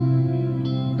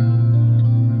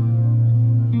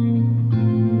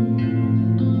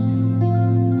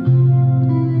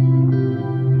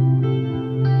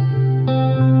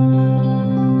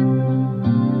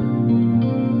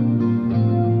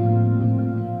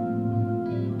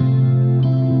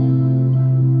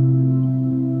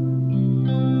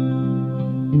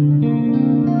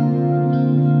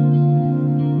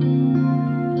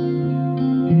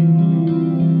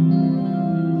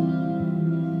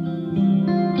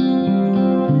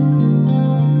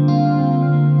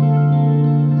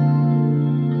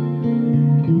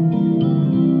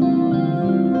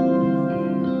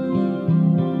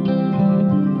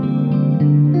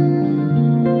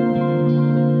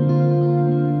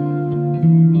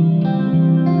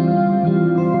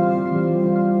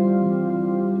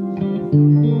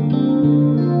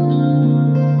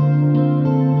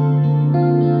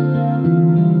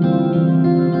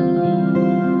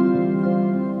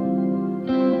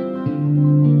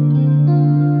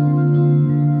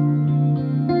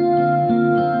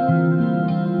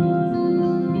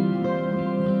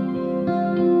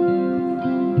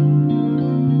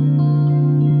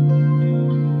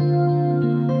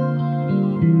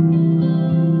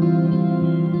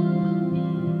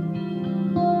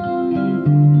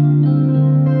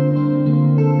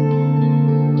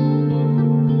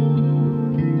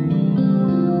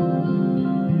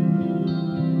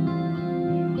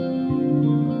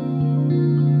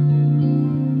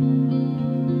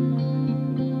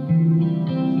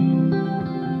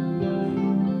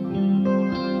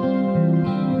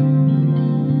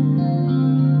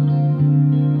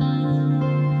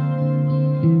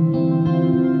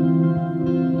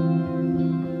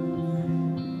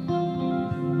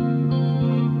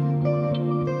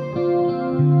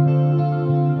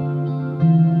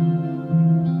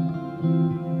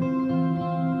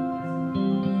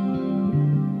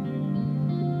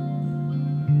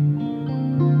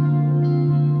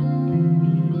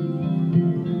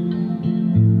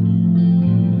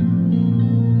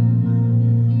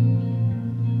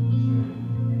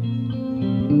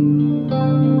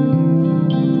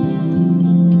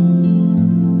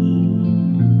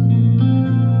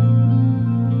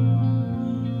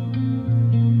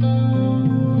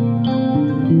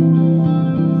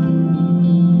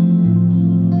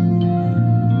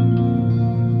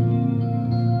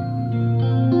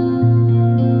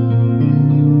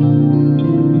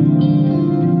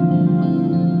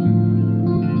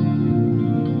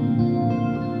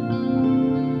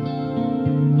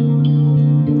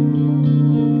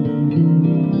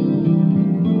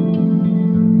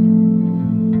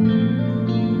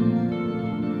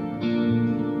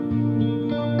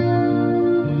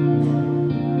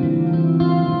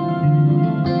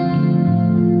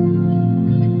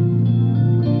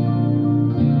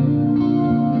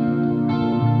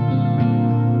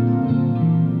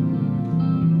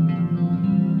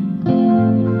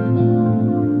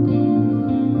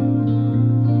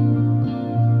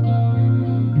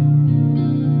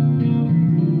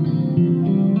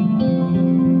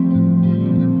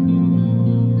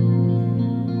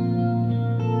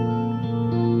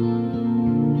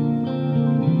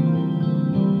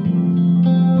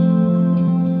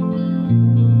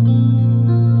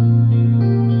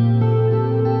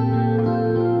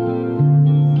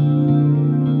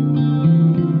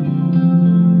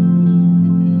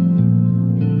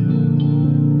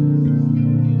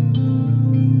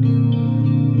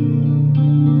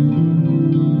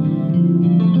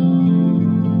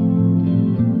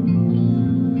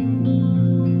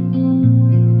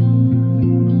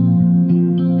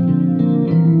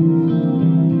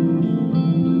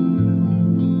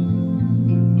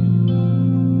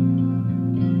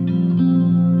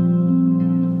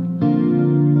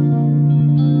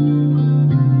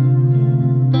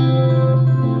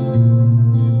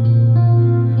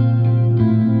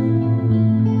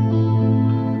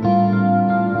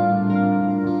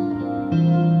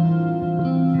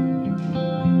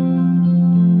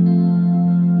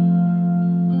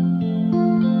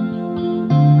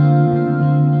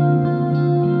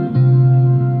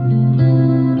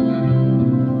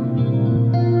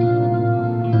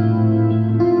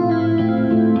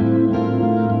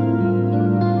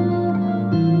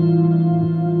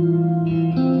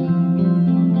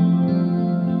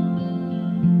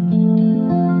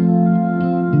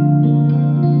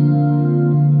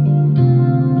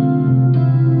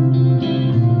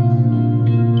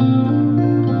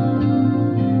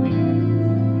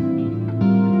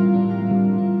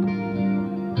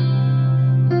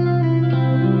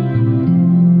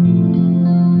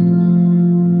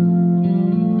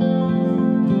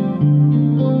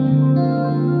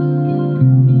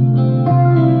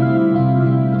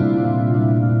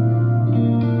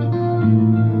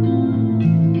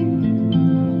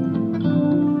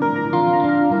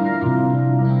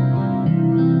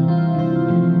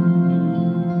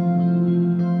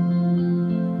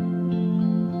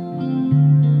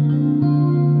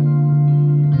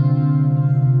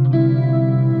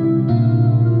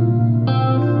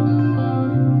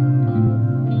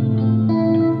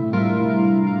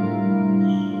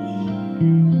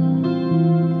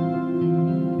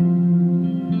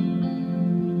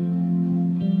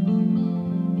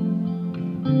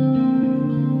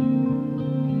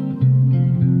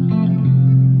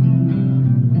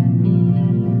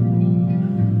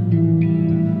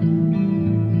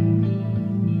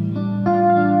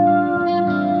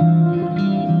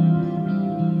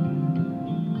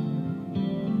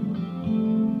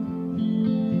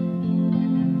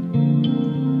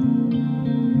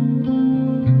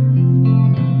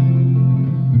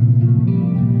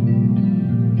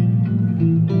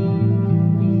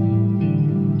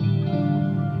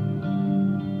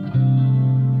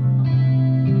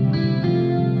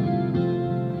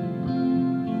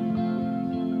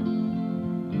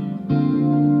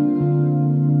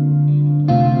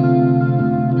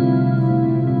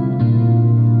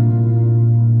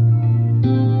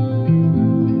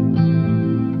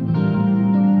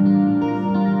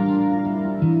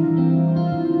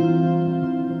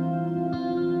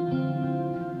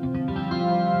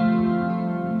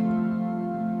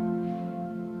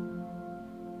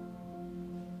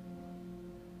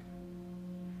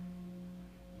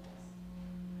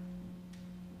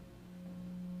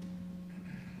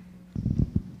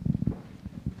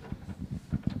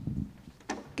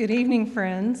Good evening,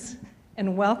 friends,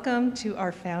 and welcome to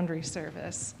our Foundry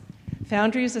service.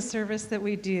 Foundry is a service that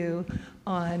we do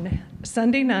on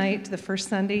Sunday night, the first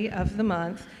Sunday of the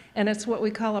month, and it's what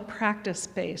we call a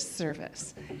practice-based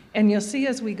service. And you'll see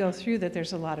as we go through that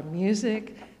there's a lot of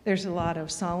music, there's a lot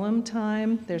of solemn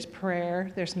time, there's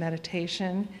prayer, there's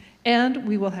meditation, and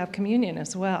we will have communion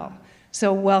as well.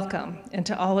 So welcome, and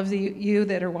to all of you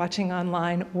that are watching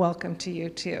online, welcome to you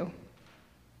too.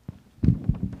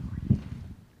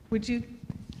 Would you?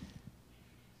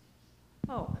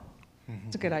 Oh,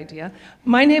 it's a good idea.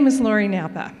 My name is Lori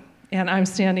Napa, and I'm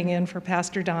standing in for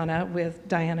Pastor Donna with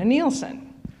Diana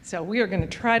Nielsen. So we are going to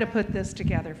try to put this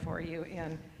together for you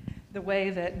in the way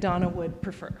that Donna would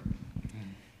prefer.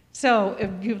 So if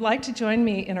you'd like to join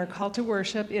me in our call to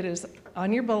worship, it is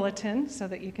on your bulletin so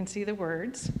that you can see the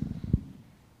words.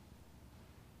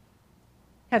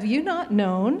 Have you not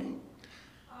known?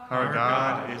 Our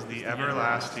God is the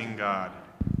everlasting God,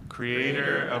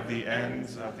 creator of the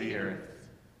ends of the earth.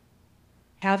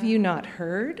 Have you not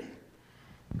heard?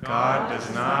 God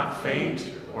does not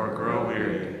faint or grow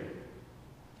weary.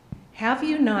 Have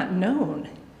you not known?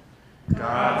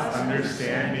 God's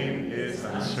understanding is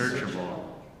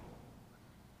unsearchable.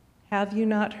 Have you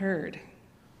not heard?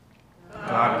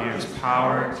 God gives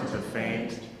power to the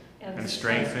faint and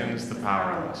strengthens the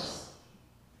powerless.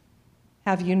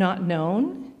 Have you not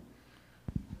known?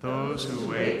 Those who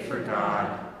wait for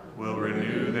God will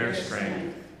renew their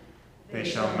strength. They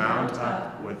shall mount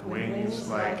up with wings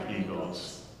like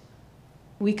eagles.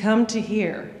 We come to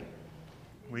hear.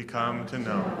 We come to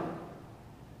know.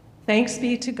 Thanks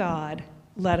be to God.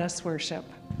 Let us worship.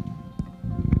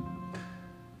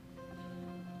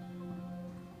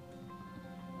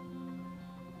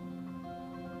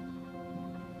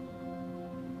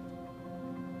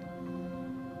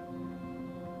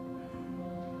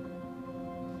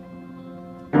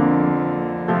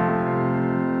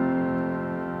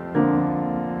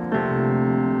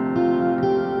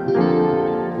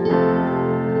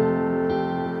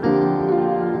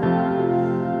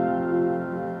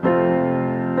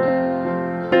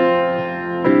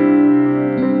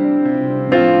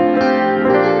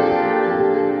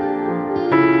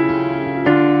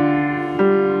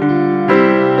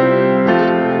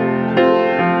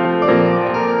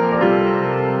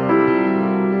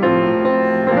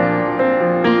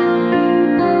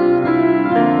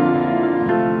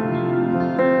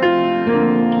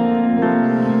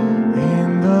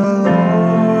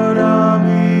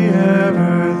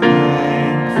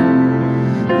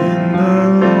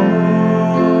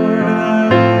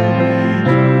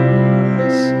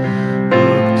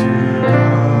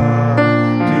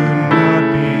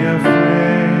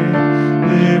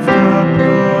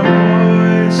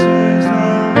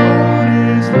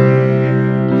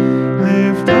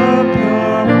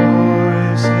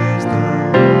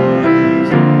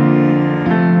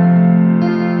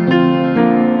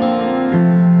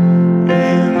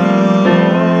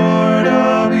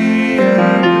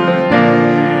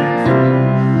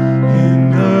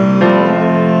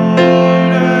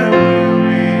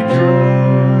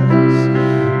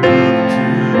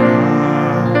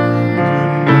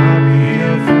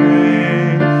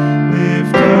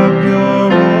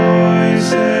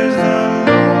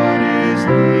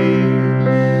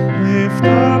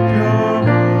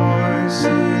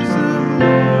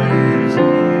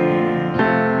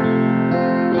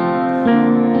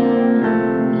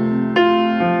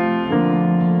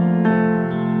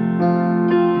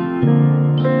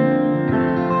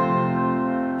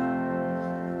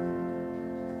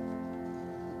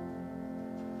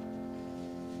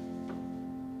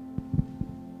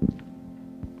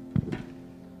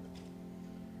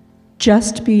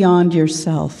 Just Beyond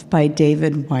Yourself by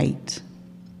David White.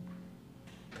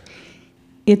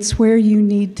 It's where you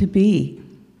need to be.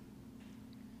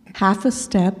 Half a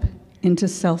step into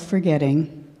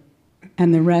self-forgetting,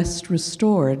 and the rest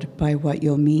restored by what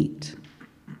you'll meet.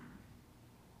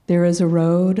 There is a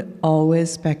road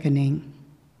always beckoning.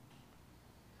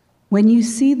 When you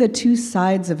see the two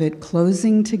sides of it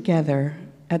closing together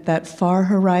at that far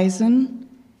horizon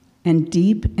and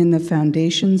deep in the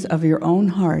foundations of your own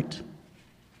heart,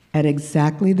 at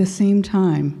exactly the same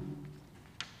time,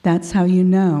 that's how you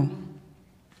know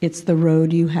it's the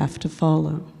road you have to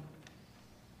follow.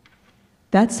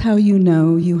 That's how you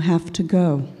know you have to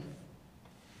go.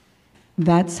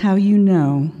 That's how you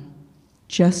know,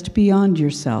 just beyond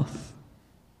yourself,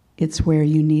 it's where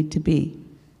you need to be.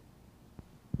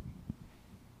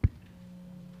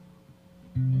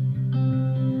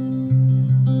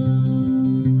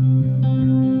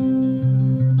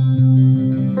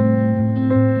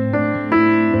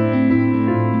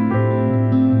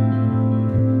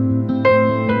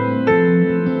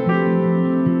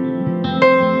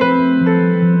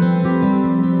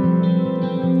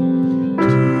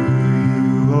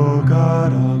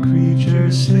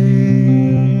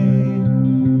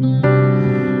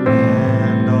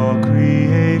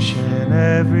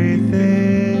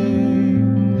 everything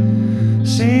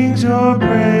sings your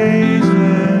praises.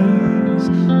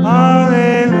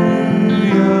 Hallelujah.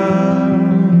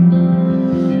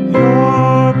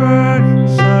 Your burning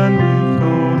sun with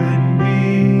golden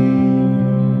beam,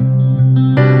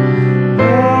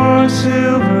 your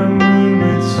silver moon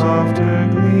with softer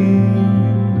gleam,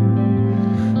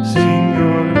 sing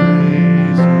your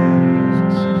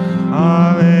praises.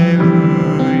 Hallelujah.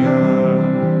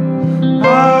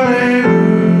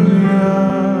 Hallelujah.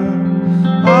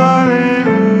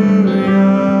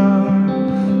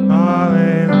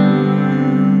 Hallelujah.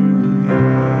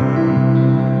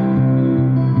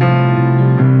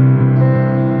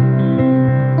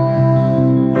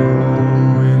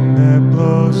 Wind that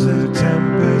blows the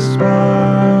tempest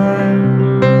by,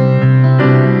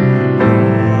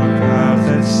 your clouds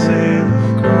that sail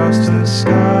across the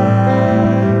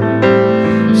sky,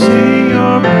 sing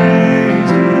your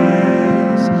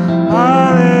praises.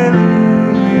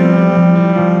 Hallelujah.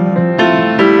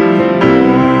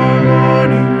 Your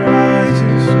morning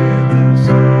rises with the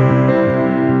sun,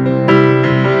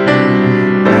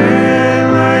 and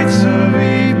lights of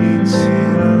evening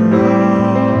sing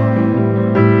along.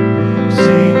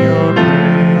 Sing your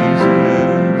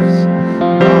praises.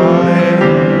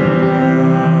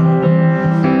 Hallelujah.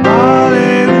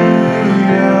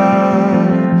 Hallelujah.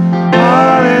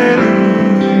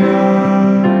 Hallelujah.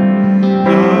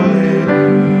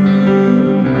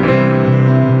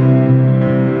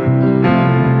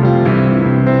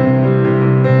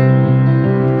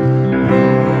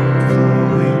 Your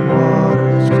flowing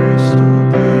waters crystal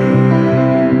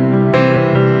clear,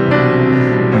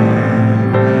 like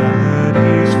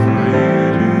melodies for you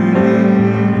to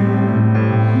hear.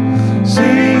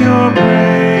 Sing your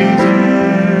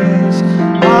praises.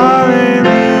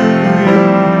 Hallelujah.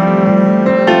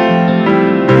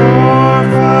 Your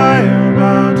fire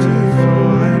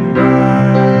bountiful and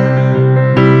bright,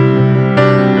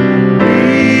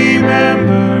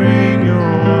 remembering your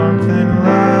warmth and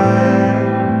light.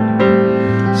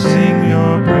 Sing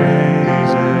your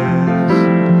praises.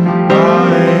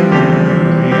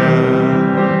 Hallelujah.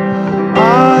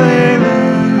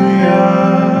 Hallelujah.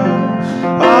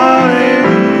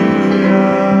 Hallelujah.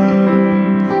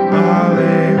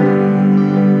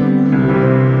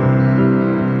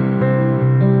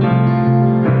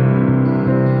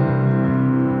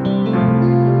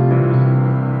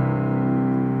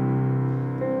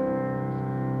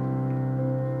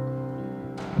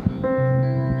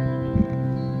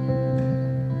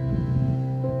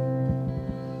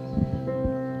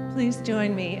 Please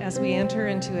join me as we enter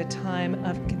into a time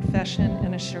of confession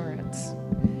and assurance.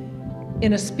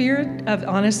 In a spirit of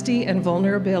honesty and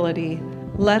vulnerability,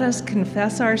 let us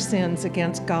confess our sins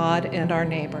against God and our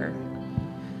neighbor.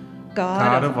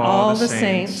 God of all the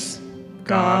saints,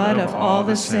 God of all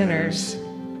the sinners,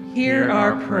 hear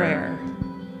our prayer.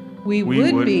 We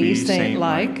would be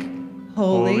saint-like,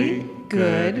 holy,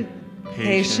 good,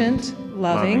 patient,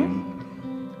 loving,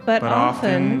 but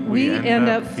often we end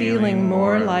up feeling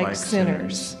more like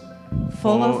sinners,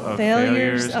 full of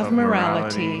failures of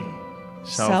morality,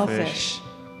 selfish,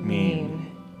 mean.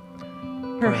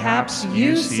 Perhaps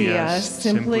you see us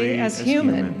simply as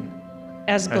human,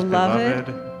 as beloved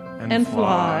and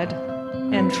flawed,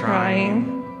 and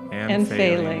trying and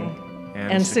failing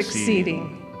and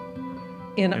succeeding.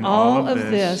 In all of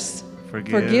this,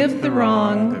 forgive the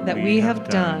wrong that we have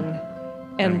done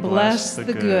and bless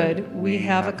the good we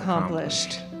have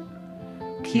accomplished.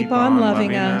 Keep on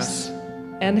loving us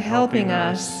and helping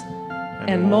us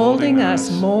and molding us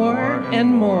more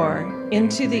and more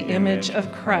into the image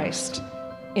of Christ,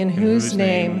 in whose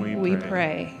name we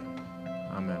pray.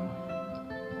 Amen.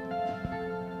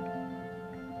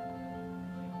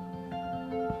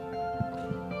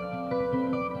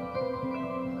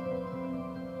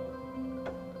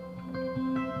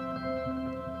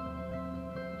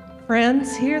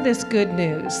 Friends, hear this good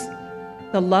news.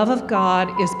 The love of God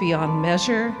is beyond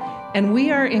measure, and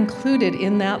we are included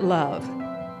in that love.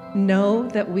 Know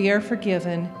that we are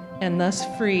forgiven and thus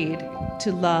freed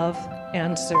to love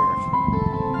and serve.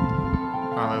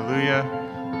 Hallelujah.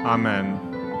 Amen.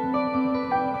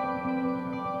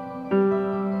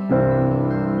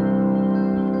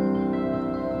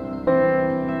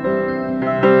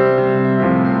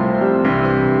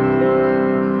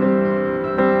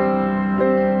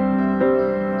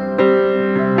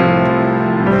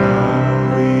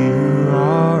 Now we who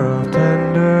are of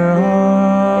tender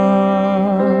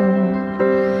heart,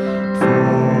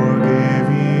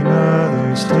 forgiving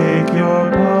others, take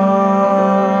your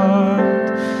part.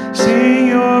 Sing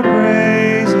your praise.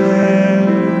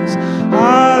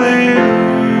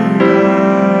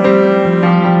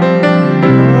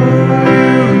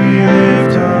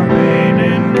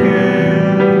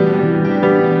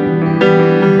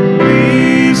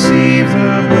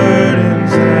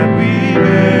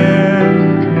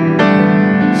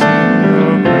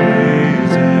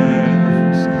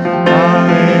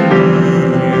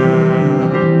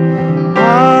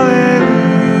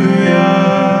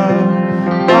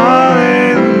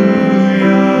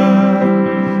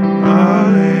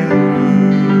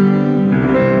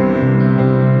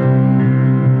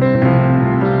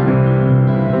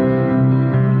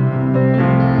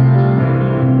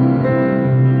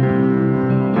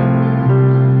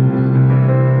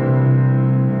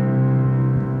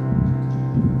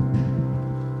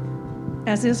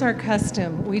 As is our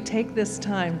custom, we take this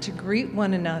time to greet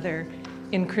one another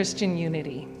in Christian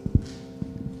unity.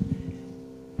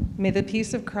 May the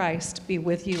peace of Christ be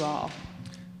with you all.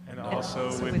 And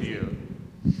also with you.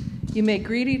 You may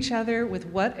greet each other with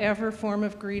whatever form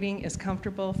of greeting is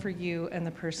comfortable for you and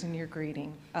the person you're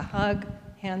greeting. A hug,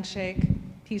 handshake,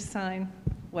 peace sign,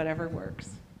 whatever works.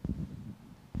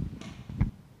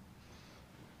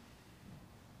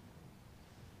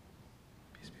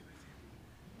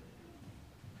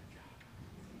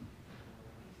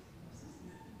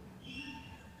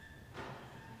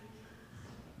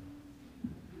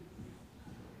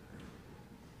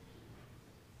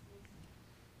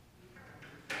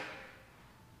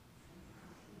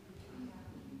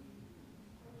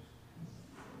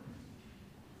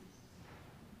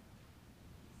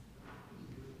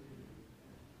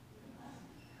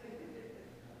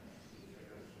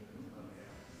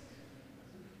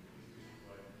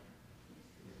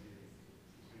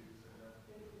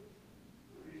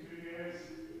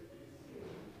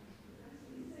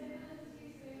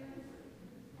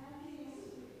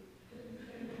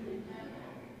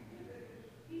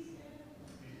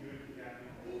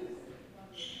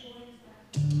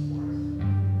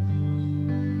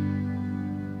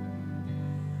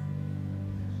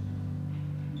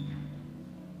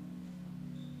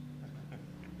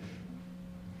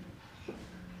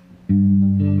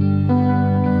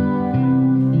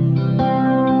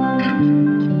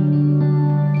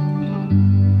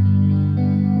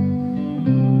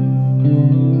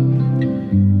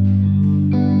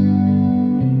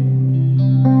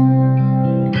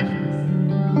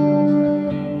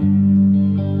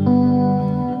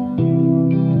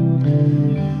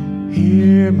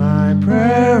 Hear my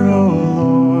prayer, O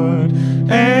Lord,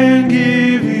 and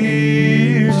give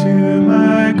ear to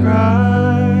my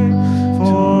cry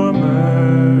for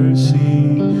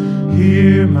mercy.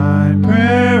 Hear my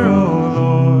prayer, O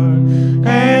Lord,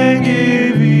 and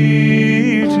give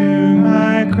ear to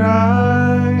my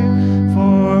cry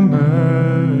for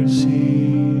mercy.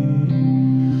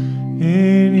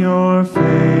 In your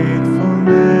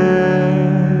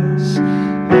faithfulness,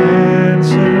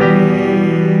 answer me.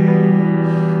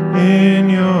 In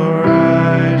your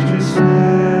righteousness,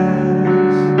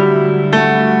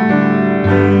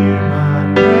 hear my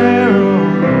prayer, O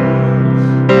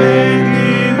Lord, and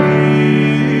give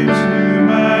ear to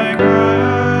my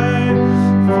cry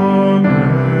for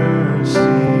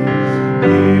mercy.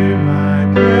 Hear my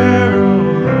prayer, O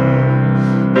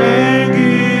Lord, and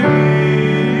give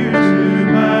ear to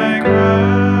my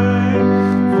cry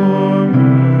for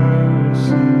mercy.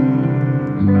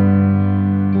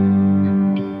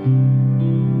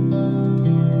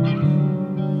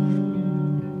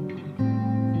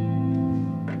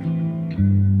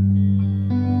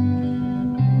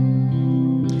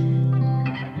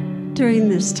 During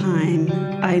this time,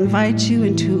 I invite you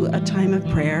into a time of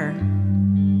prayer.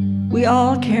 We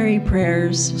all carry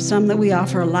prayers, some that we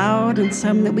offer aloud and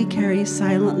some that we carry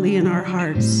silently in our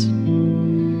hearts.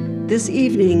 This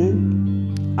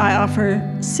evening, I offer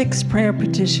 6 prayer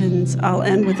petitions. I'll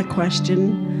end with a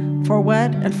question: for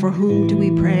what and for whom do we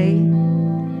pray?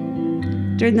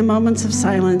 During the moments of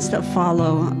silence that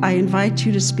follow, I invite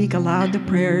you to speak aloud the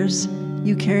prayers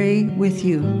you carry with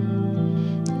you.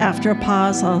 After a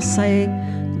pause, I'll say,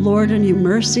 "Lord, in your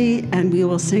mercy," and we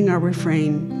will sing our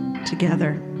refrain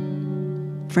together.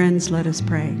 Friends, let us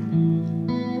pray.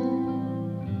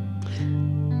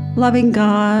 Loving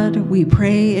God, we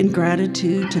pray in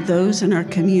gratitude to those in our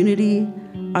community,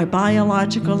 our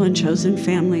biological and chosen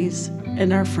families,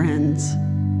 and our friends.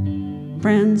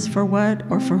 Friends, for what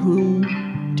or for whom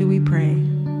do we pray?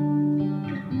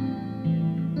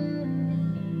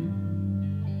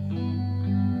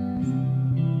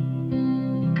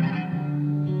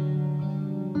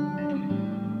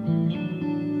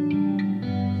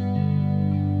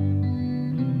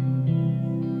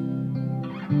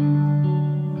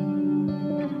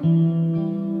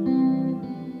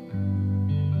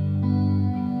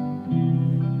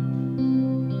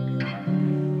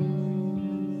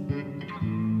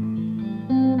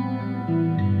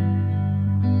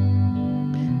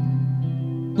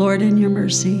 Lord, in your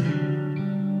mercy,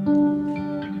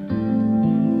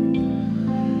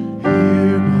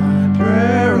 Hear my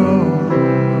prayer, O Lord,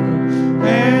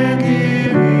 and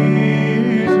give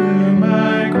ear to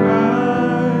my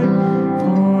cry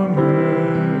for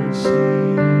mercy.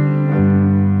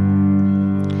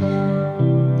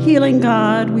 healing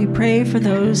God, we pray for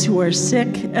those who are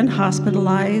sick and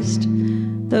hospitalized,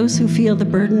 those who feel the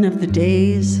burden of the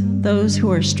days, those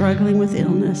who are struggling with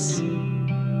illness.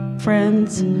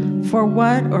 Friends, for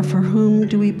what or for whom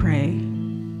do we pray?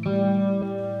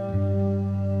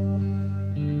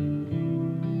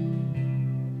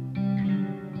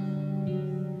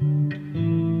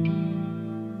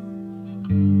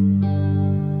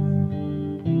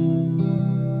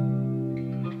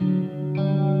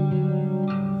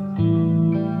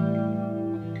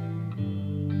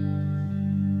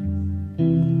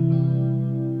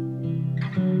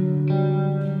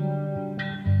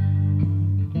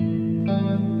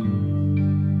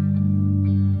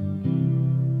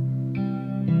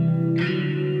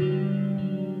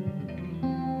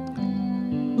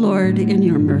 Lord, in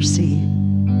your mercy.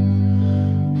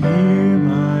 Hear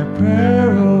my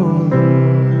prayer, O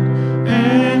Lord,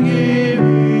 and give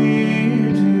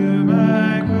ear to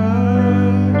my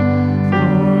cry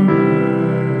for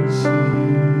mercy.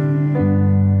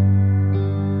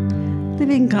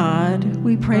 Living God,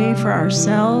 we pray for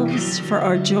ourselves, for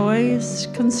our joys,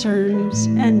 concerns,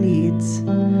 and needs.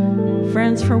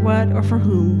 Friends, for what or for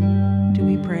whom do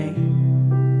we pray?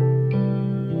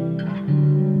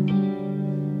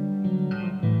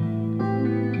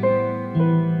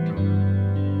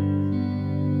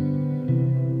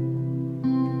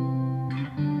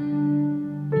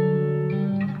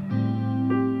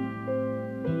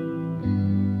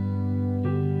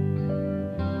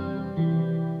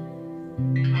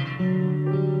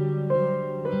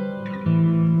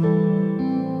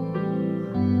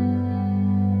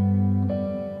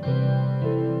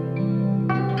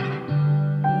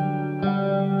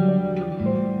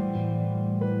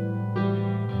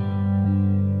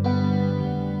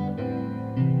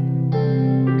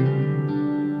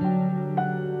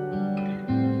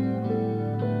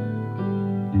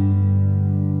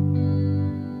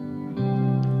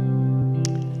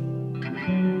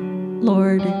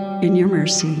 Lord, in your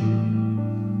mercy. Hear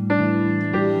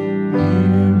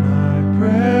my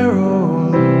prayer,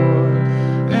 O Lord,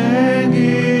 and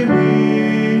give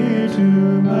ear to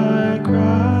my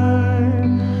cry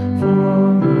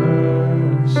for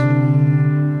mercy.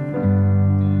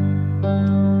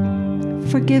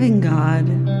 Forgiving God,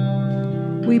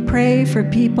 we pray for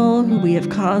people who we have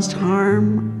caused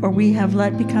harm or we have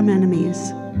let become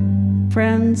enemies.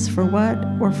 Friends, for what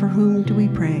or for whom do we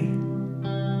pray?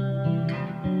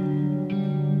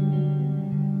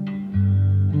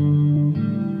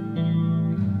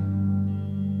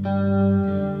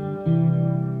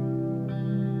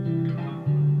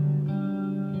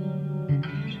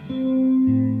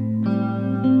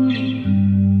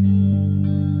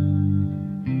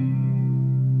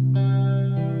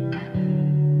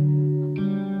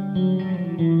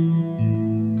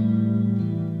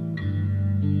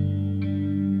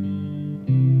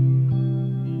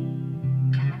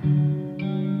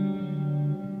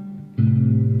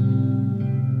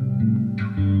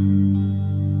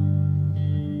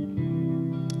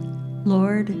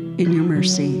 Lord, in your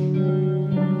mercy. Hear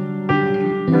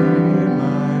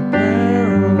my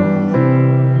prayer, O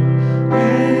Lord,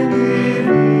 and give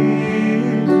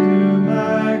ear to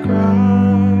my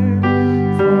cry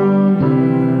for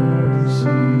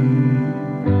mercy.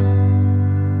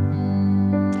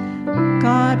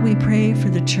 God, we pray for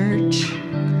the church,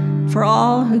 for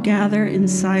all who gather in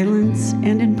silence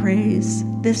and in praise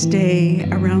this day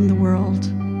around the world.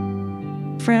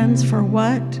 Friends, for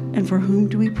what and for whom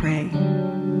do we pray?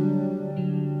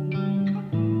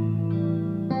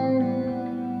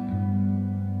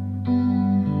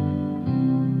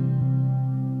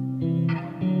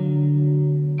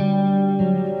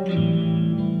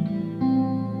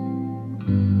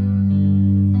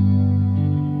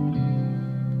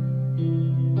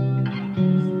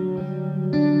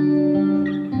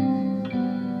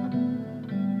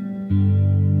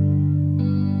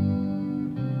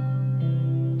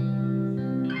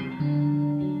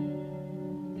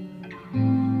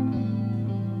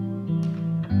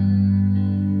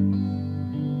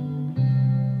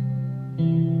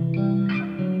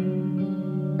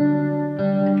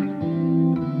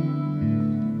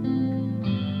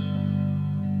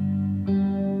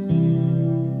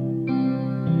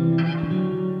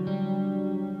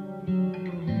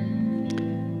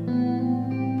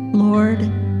 Lord,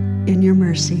 in your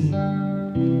mercy.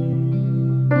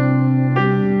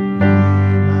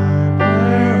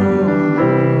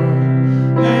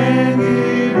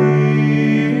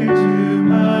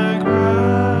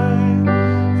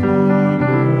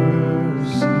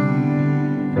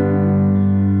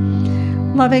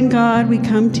 Loving God, we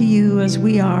come to you as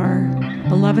we are,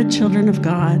 beloved children of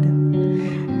God.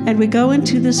 And we go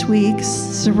into this week,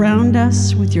 surround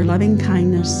us with your loving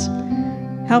kindness.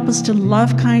 Help us to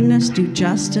love kindness, do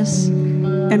justice,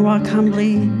 and walk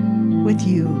humbly with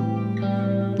you.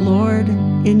 Lord,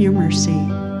 in your mercy.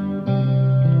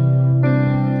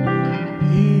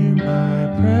 Hear my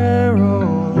prayer, O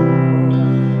Lord,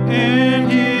 and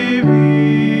give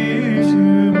ear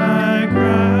to my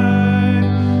cry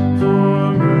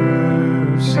for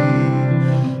mercy.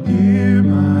 Hear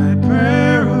my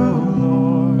prayer, O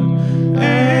Lord,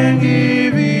 and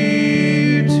give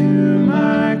ear to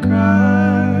my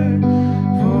cry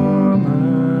for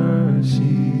mercy.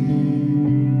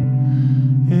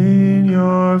 In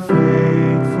your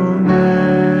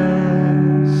faithfulness,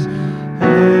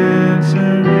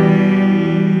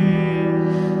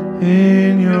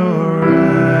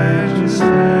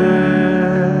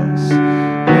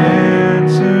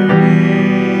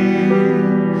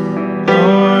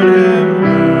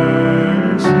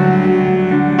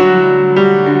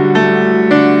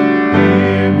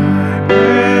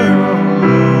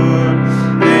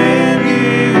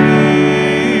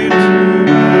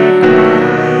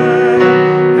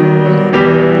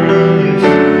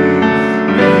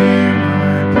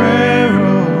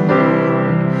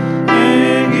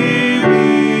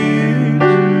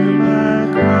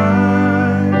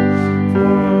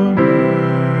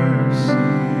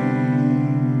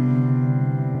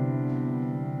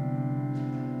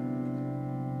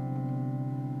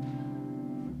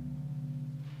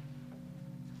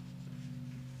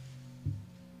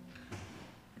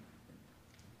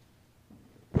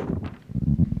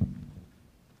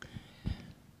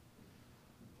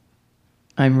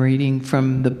 I'm reading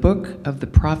from the book of the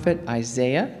prophet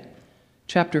Isaiah,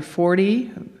 chapter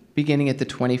 40, beginning at the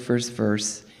 21st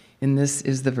verse. And this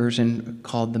is the version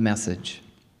called the Message.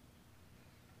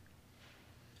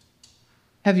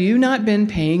 Have you not been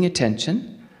paying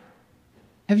attention?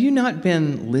 Have you not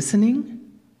been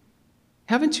listening?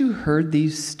 Haven't you heard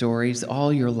these stories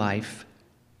all your life?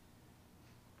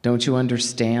 Don't you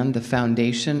understand the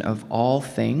foundation of all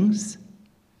things?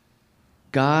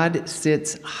 God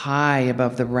sits high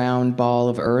above the round ball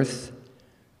of earth.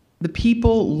 The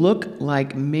people look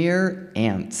like mere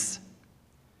ants.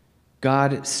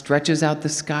 God stretches out the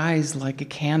skies like a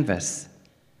canvas.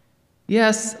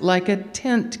 Yes, like a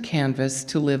tent canvas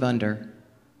to live under.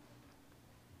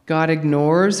 God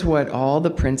ignores what all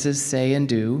the princes say and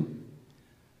do.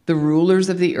 The rulers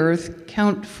of the earth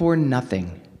count for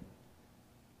nothing.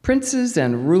 Princes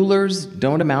and rulers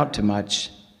don't amount to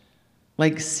much,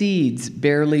 like seeds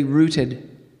barely rooted,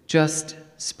 just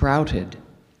sprouted.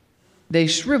 They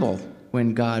shrivel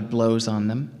when God blows on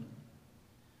them.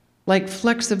 Like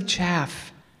flecks of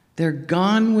chaff, they're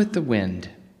gone with the wind.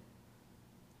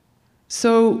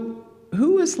 So,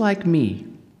 who is like me?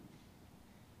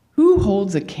 Who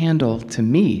holds a candle to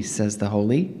me, says the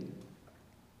Holy?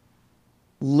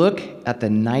 Look at the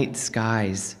night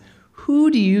skies.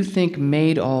 Who do you think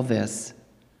made all this?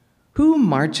 Who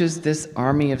marches this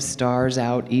army of stars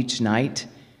out each night,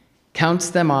 counts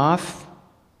them off,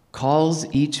 calls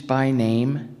each by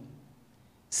name?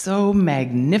 So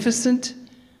magnificent,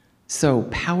 so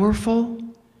powerful,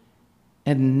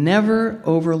 and never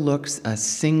overlooks a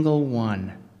single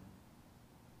one.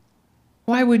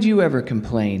 Why would you ever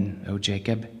complain, O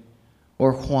Jacob,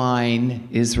 or whine,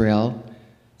 Israel,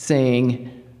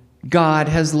 saying, God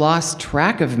has lost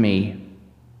track of me?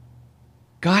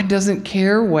 God doesn't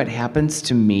care what happens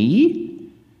to me?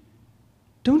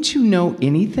 Don't you know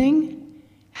anything?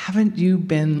 Haven't you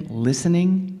been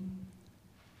listening?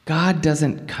 God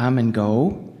doesn't come and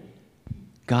go.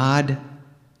 God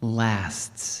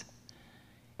lasts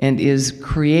and is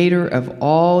creator of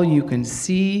all you can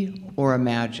see or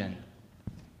imagine.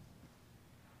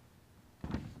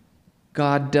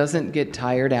 God doesn't get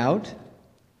tired out,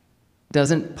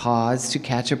 doesn't pause to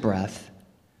catch a breath,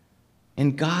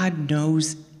 and God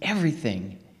knows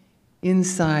everything,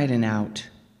 inside and out,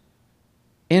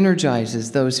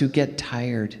 energizes those who get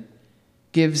tired,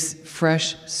 gives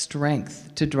fresh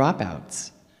strength to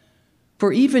dropouts.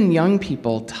 For even young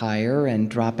people tire and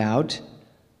drop out.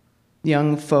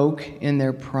 Young folk in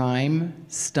their prime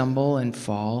stumble and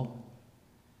fall.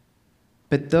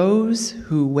 But those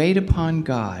who wait upon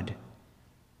God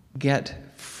get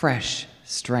fresh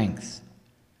strength.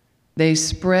 They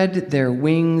spread their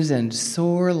wings and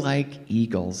soar like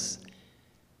eagles.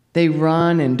 They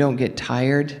run and don't get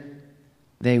tired.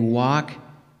 They walk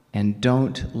and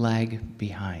don't lag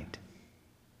behind.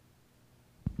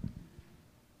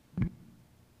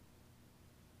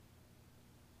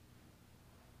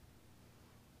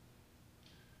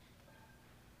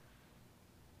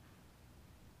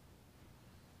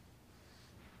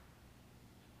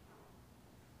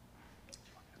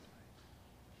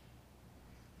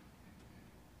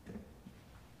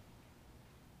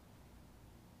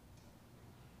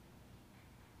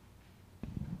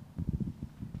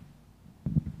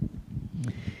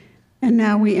 And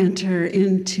now we enter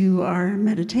into our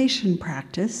meditation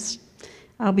practice.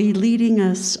 I'll be leading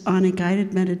us on a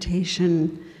guided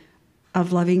meditation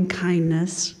of loving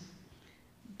kindness.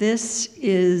 This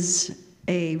is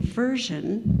a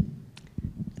version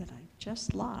that I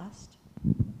just lost.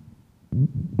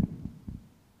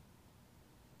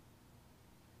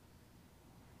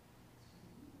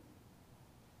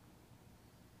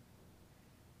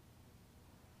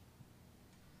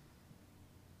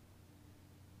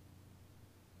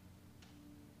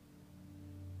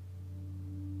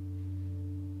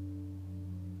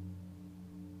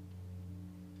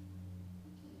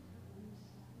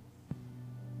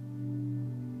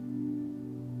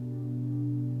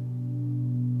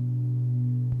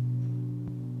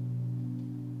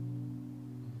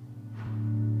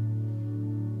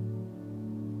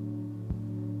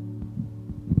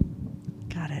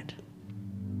 Got it.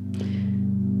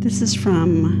 This is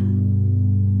from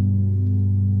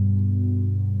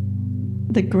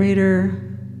the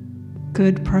Greater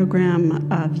Good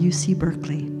program of UC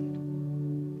Berkeley.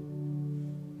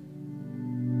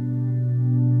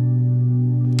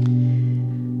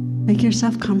 Make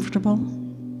yourself comfortable.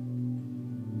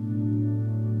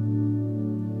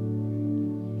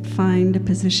 Find a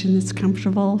position that's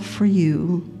comfortable for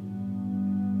you.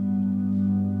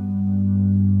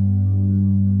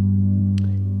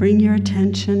 Bring your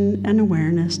attention and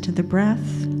awareness to the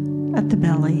breath at the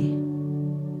belly.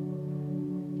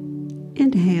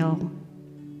 Inhale,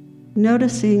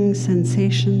 noticing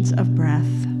sensations of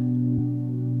breath.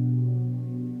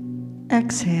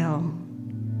 Exhale,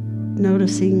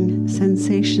 noticing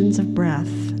sensations of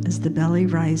breath as the belly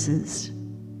rises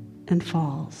and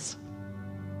falls.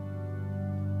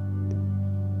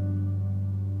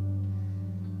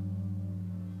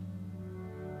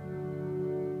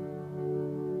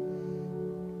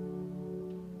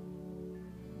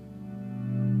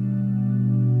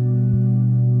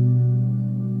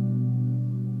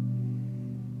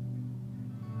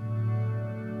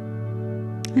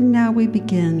 And now we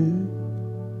begin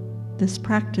this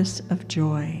practice of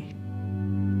joy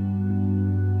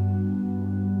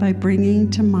by bringing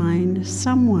to mind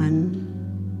someone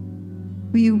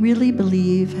who you really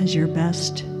believe has your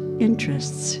best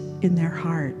interests in their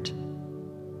heart.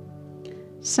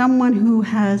 Someone who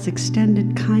has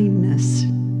extended kindness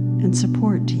and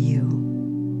support to you.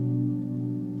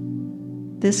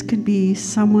 This could be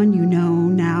someone you know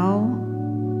now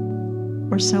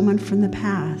or someone from the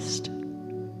past.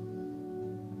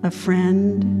 A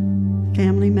friend,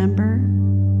 family member,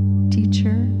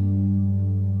 teacher,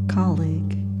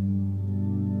 colleague.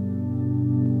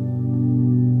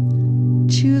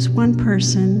 Choose one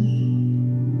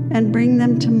person and bring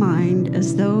them to mind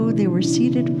as though they were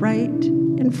seated right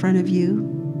in front of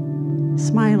you,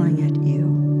 smiling at you.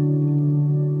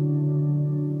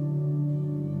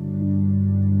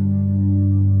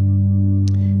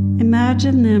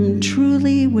 Imagine them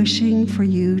truly wishing for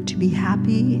you to be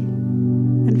happy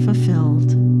and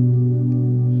fulfilled,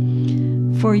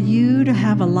 for you to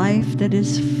have a life that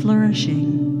is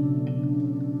flourishing.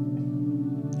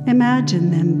 Imagine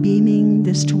them beaming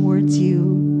this towards you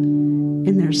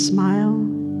in their smile,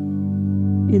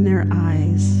 in their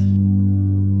eyes.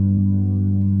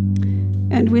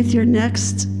 And with your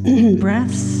next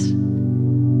breaths,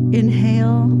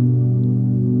 inhale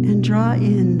and draw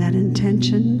in that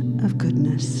intention of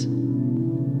goodness.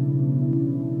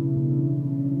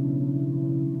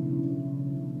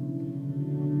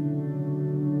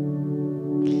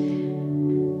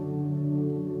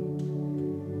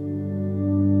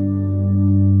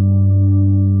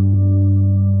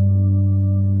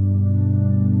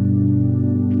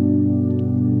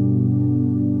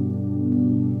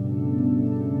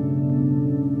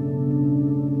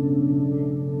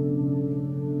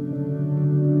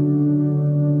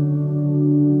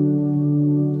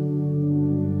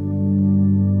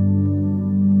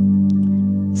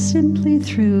 Simply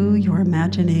through your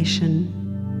imagination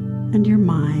and your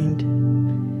mind,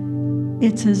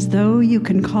 it's as though you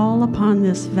can call upon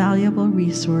this valuable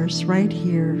resource right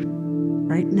here,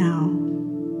 right now.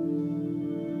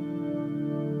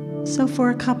 So for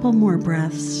a couple more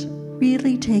breaths,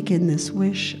 really take in this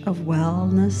wish of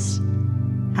wellness,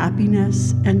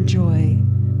 happiness, and joy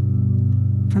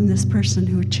from this person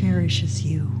who cherishes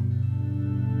you.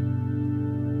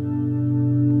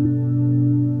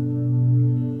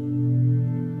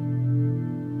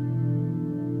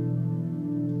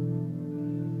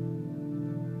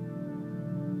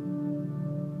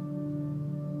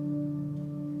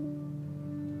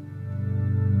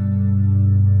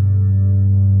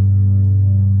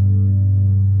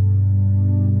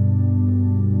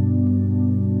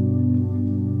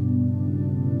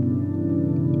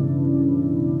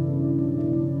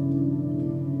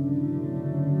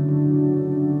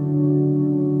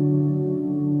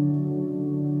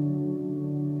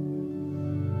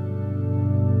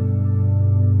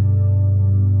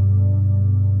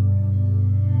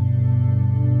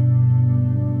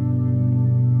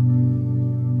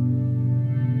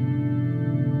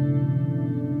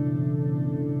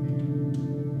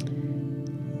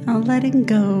 Now letting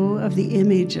go of the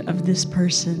image of this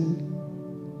person,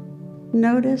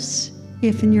 notice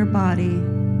if in your body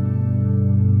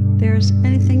there's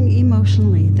anything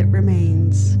emotionally that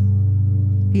remains,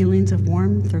 feelings of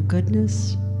warmth or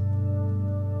goodness,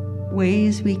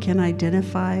 ways we can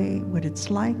identify what it's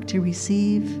like to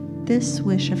receive this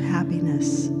wish of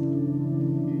happiness.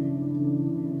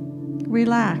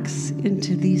 Relax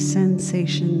into these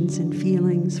sensations and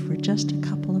feelings for just a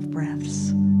couple of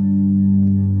breaths.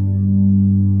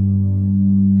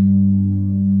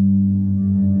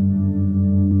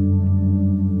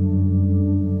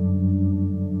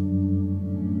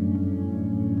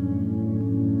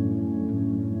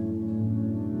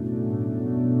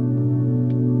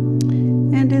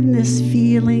 And in this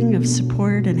feeling of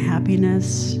support and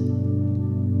happiness,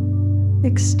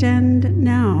 extend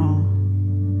now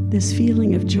this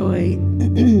feeling of joy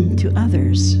to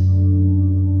others.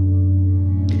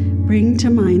 Bring to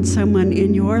mind someone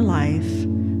in your life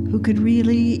who could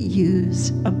really use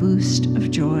a boost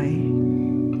of joy.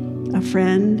 A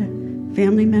friend,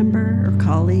 family member, or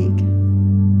colleague.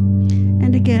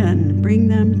 And again, bring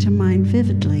them to mind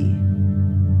vividly,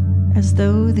 as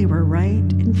though they were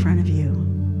right in front of you.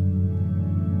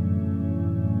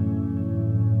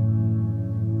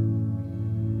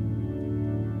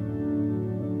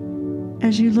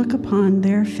 As you look upon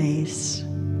their face,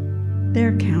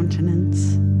 their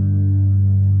countenance,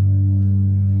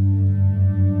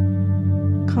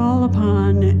 call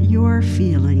upon your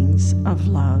feelings of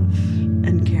love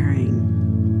and caring,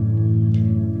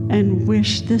 and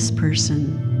wish this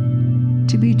person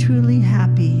to be truly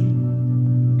happy,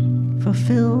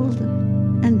 fulfilled,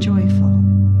 and joyful.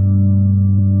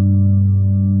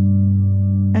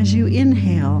 As you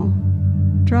inhale,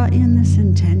 draw in this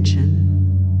intention.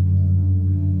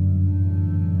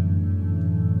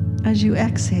 As you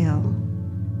exhale,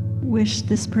 wish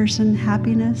this person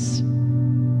happiness,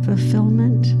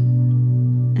 fulfillment,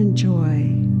 and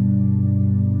joy.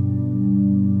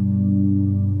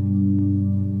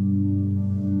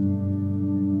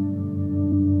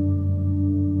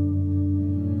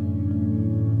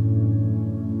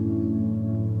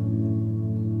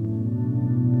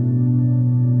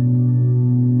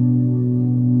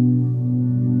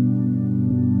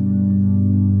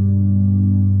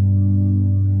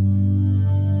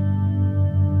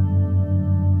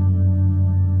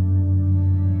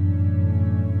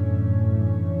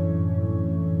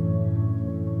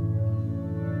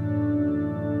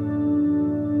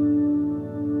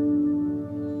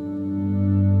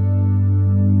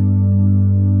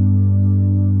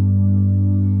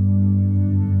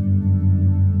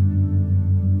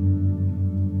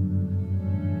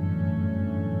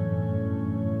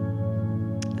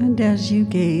 And as you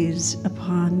gaze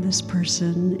upon this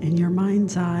person in your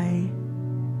mind's eye,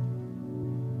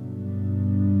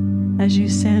 as you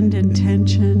send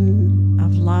intention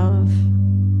of love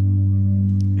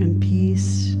and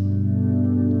peace,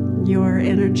 your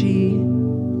energy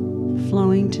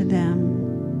flowing to them,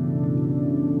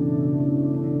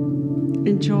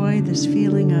 enjoy this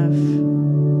feeling of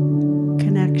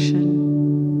connection.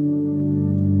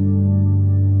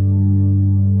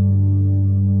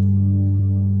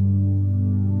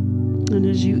 And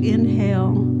as you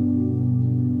inhale,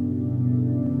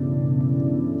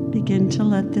 begin to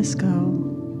let this go.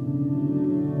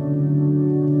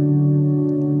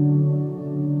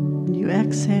 And you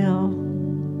exhale,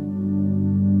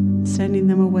 sending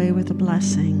them away with a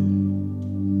blessing.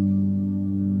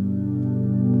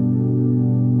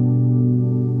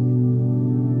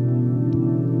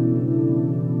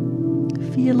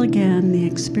 Feel again the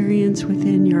experience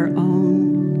within your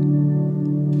own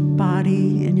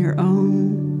body, in your own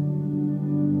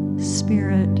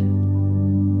spirit,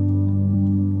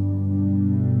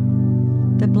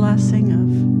 the blessing of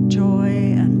joy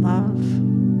and love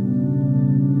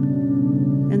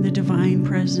and the divine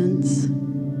presence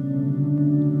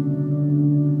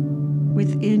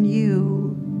within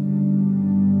you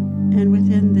and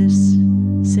within this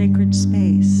sacred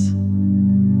space.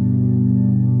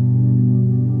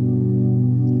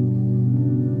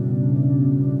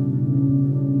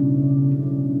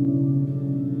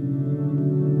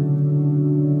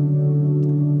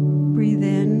 Breathe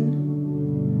in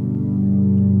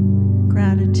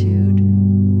gratitude.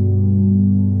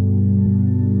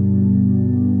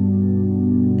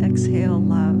 Exhale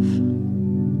love.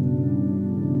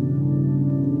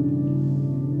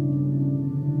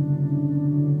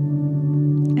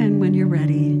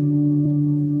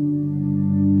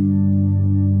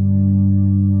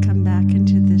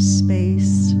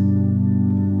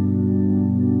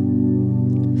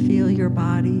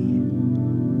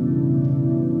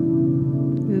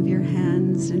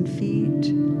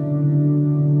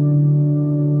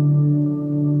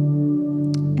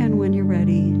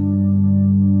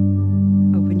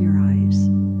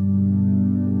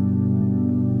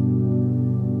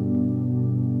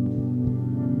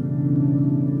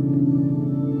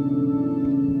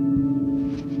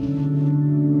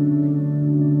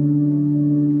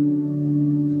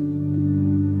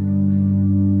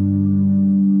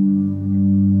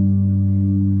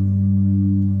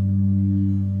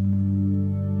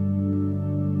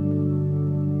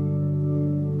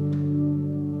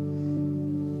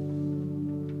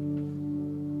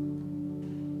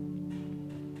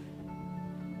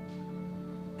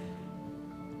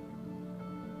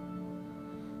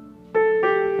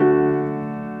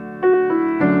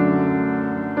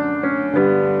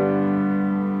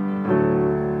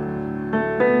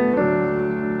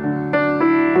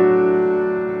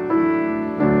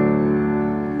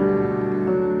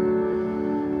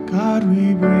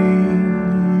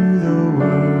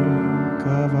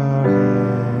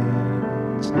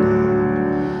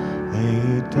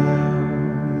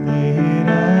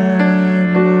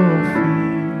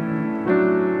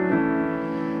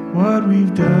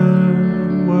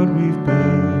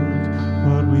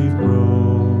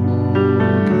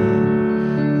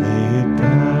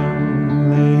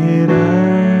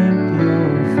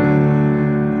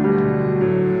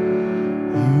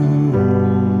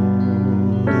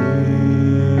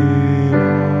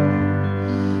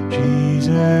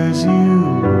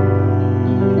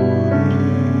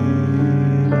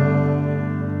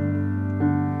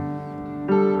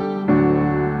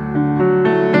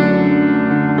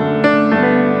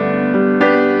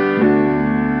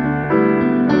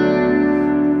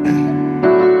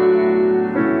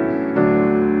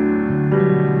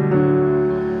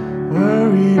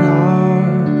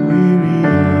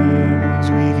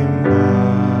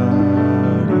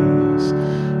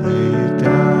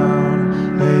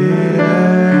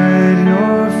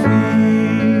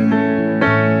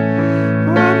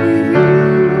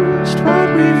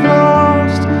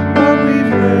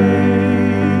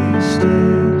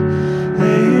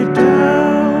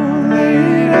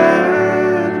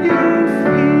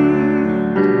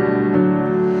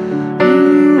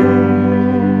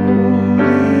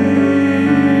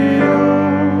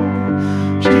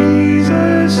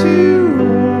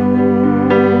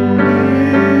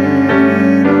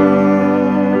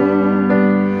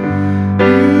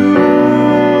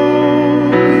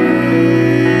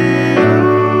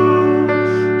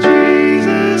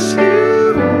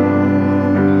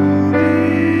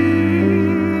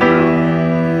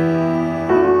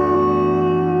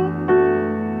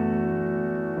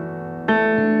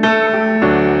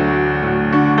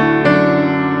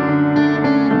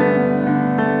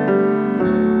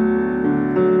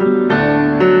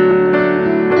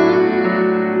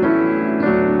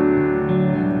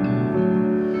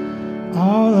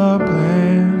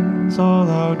 plans, all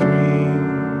our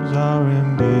dreams, our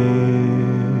ambitions.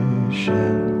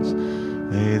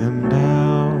 Lay them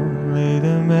down, lay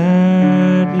them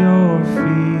at your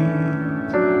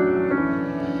feet.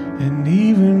 And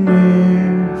even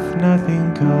if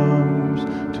nothing comes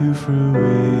to fruition,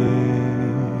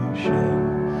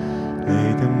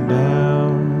 lay them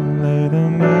down, lay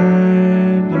them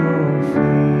at your feet.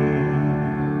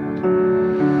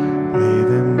 Lay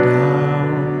them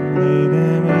down, lay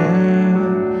them at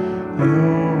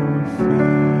your feet.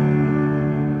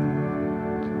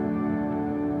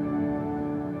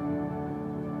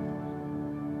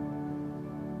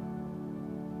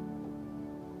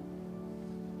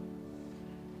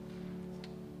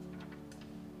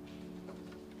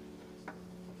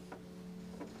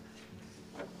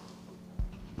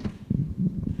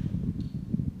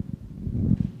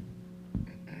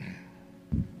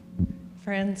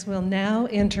 Friends, we'll now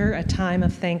enter a time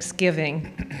of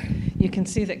thanksgiving. You can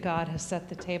see that God has set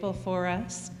the table for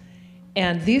us,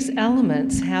 and these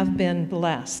elements have been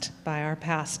blessed by our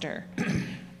pastor.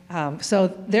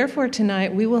 So therefore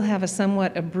tonight we will have a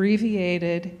somewhat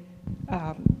abbreviated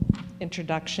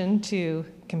introduction to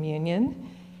communion,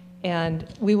 and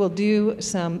we will do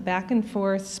some back and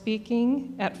forth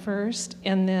speaking at first,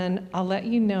 and then I'll let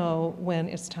you know when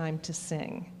it's time to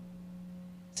sing.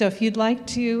 So if you'd like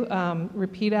to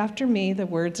repeat after me, the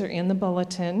words are in the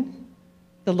bulletin.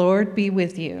 The Lord be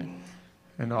with you.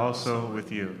 And also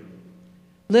with you.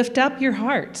 Lift up your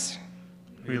hearts.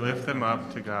 We lift them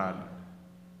up to God.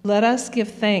 Let us give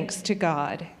thanks to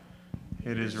God.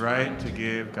 It is right to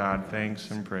give God thanks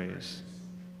and praise.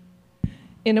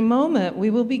 In a moment, we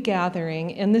will be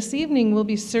gathering, and this evening we'll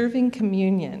be serving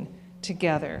communion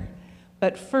together.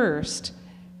 But first,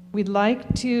 we'd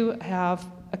like to have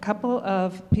a couple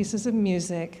of pieces of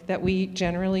music that we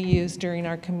generally use during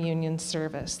our communion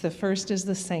service. The first is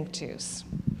the Sanctus.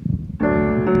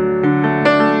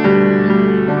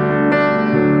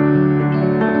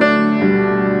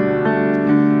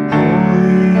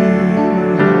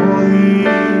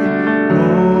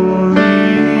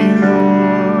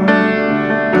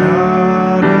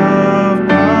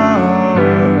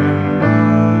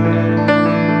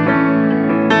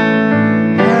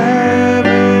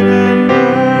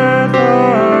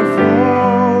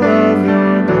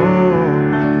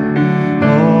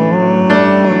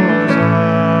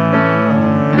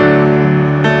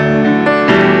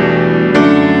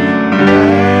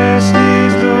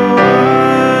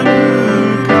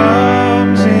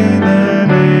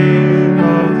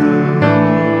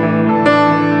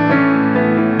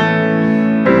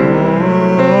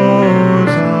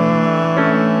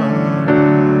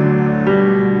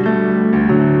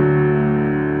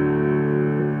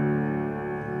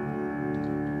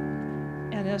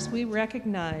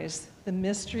 Recognize the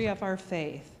mystery of our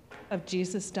faith, of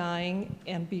Jesus dying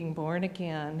and being born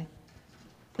again,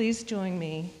 please join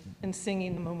me in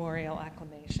singing the memorial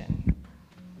acclamation.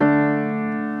 When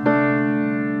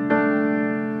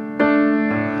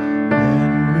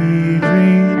we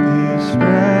drink this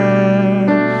bread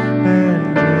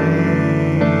and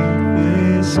drink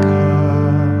this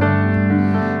cup,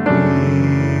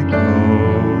 we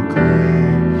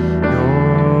proclaim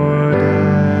your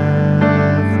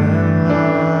death and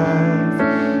life,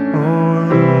 O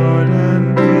Lord,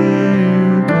 until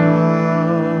you come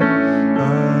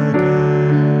again.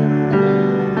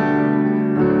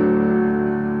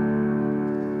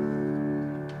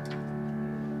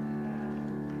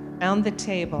 Around the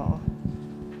table,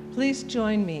 please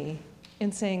join me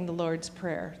in saying the Lord's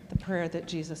Prayer, the prayer that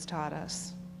Jesus taught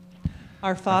us.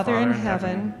 Our Father in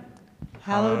heaven,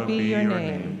 hallowed be your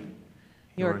name.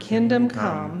 Your kingdom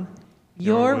come,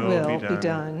 your will be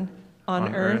done,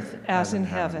 on earth as in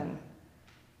heaven.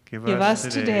 Give us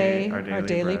today our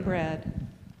daily bread.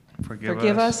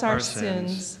 Forgive us our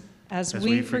sins as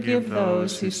we forgive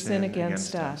those who sin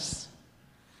against us.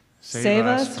 Save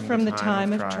us from the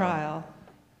time of trial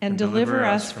and deliver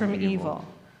us from evil.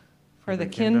 For the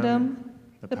kingdom,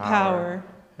 the power,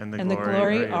 and the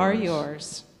glory are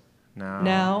yours,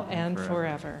 now and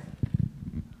forever.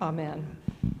 Amen.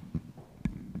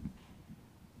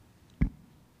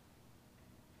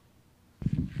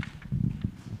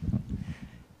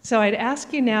 So I'd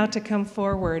ask you now to come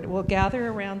forward. We'll gather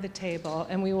around the table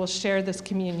and we will share this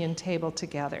communion table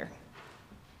together.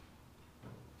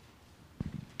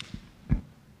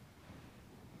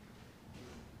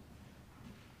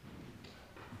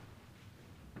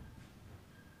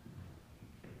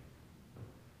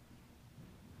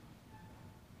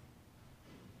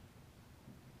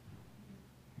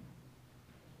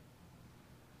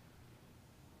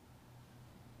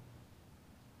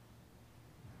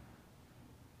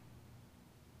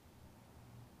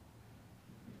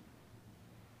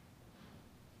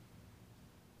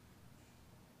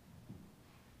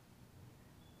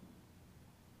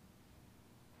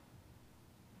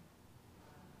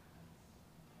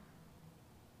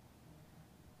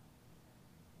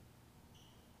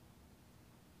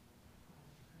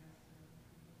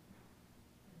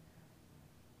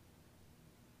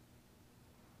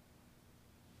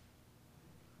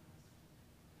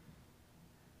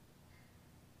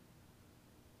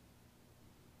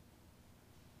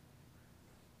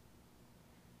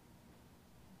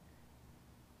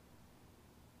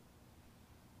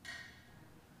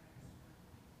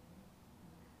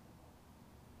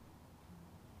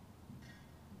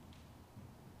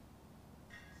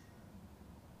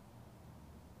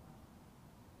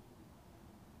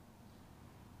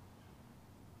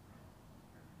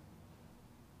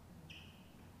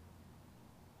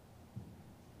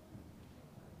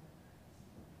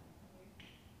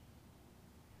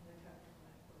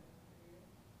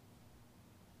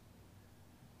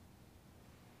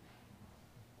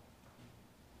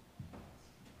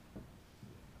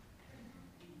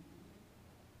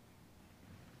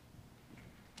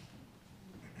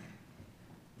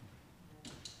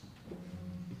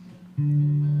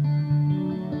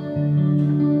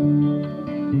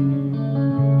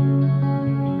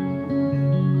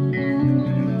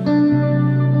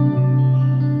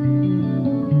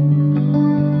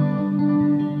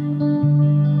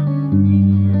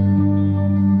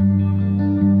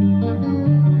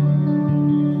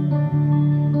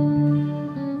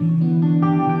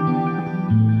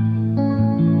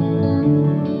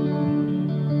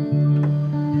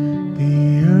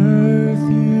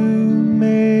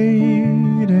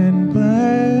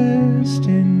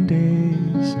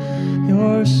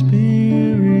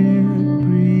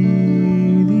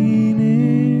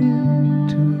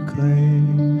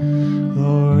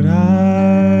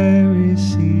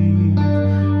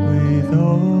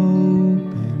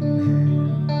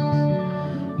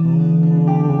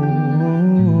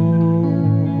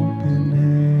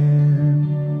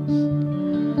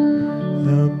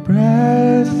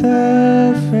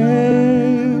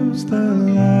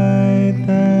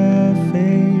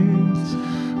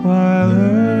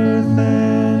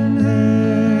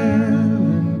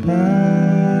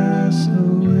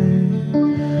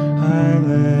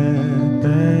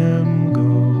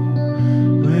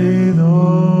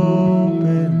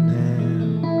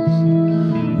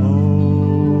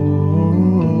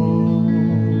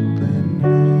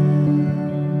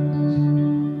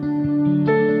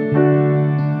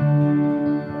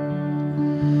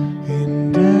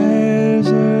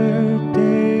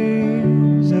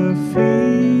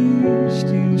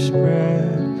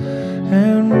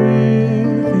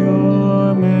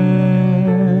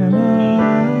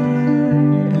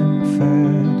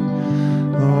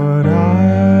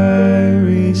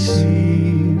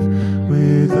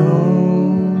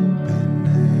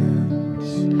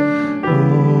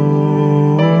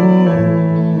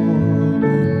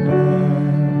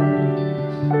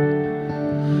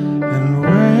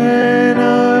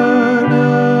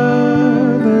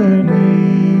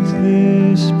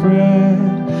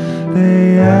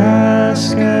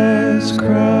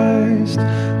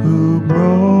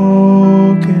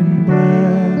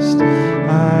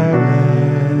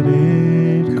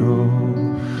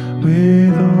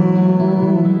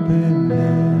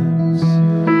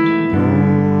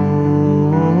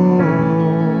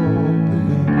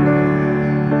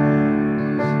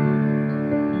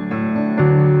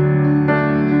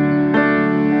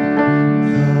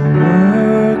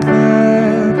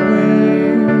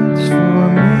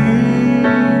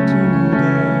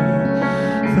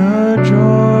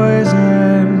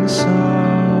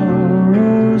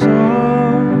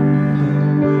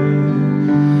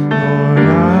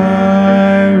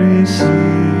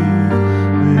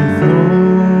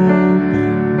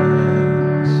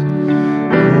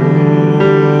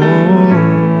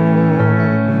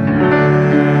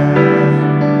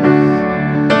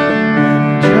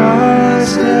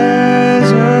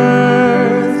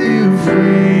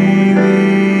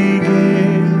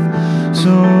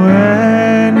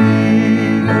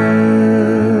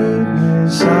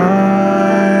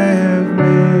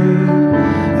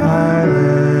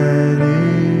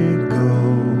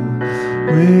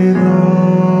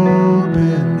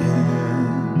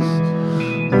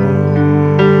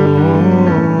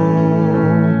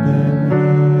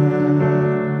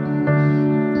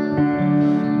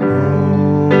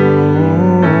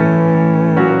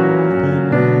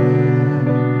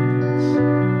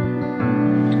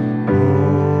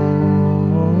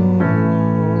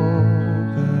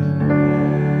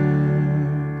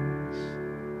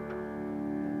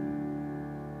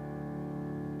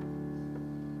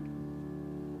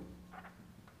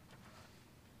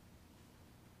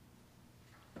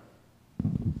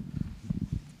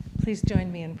 Please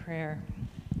join me in prayer.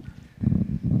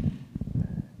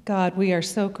 God, we are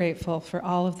so grateful for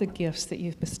all of the gifts that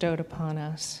you've bestowed upon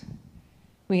us.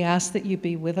 We ask that you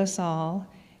be with us all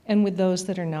and with those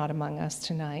that are not among us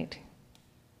tonight.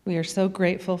 We are so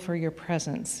grateful for your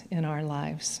presence in our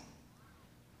lives.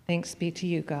 Thanks be to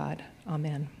you, God.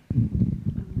 Amen.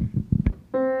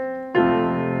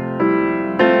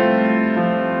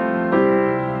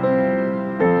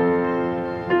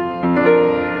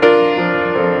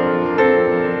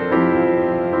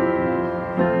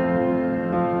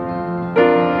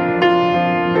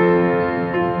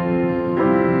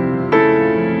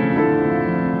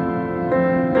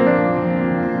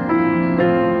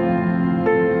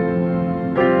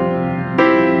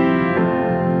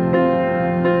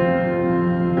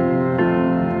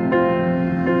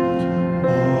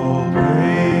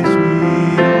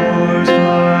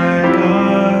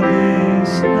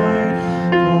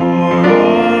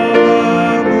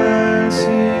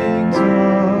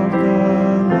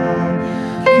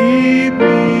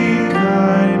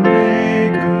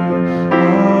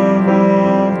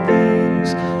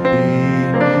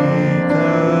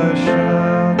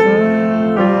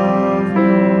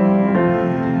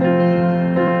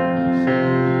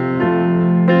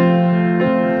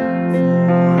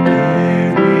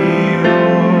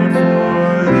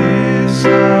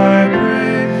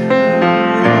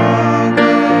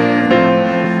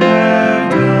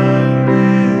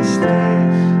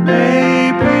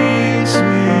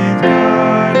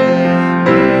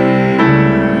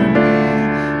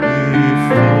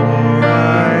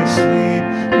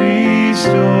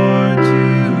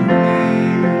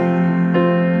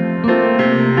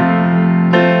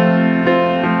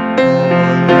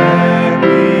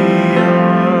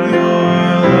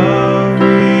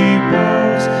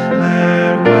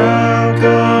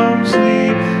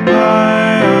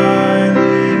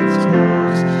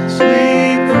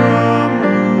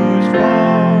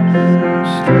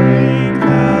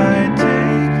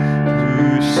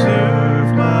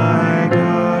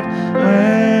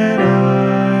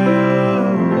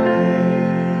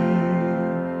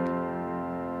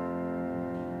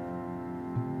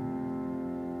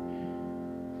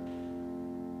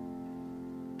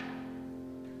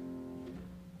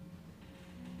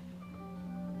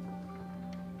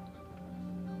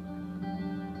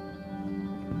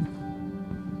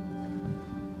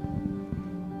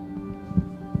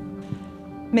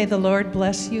 May the Lord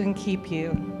bless you and keep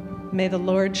you. May the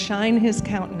Lord shine his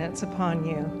countenance upon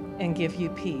you and give you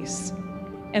peace.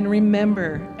 And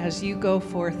remember, as you go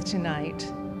forth tonight,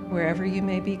 wherever you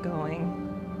may be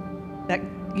going, that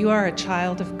you are a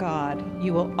child of God.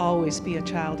 You will always be a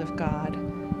child of God.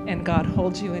 And God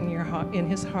holds you in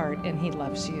his heart, and he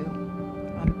loves you.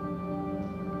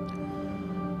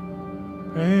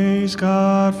 Praise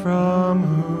God, from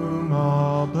whom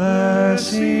all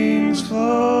blessings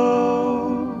flow.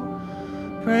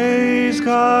 Praise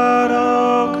God,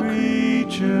 all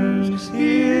creatures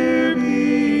here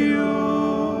below.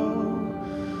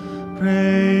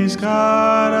 Praise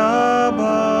God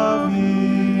above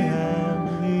the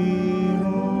heavenly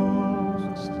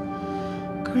host.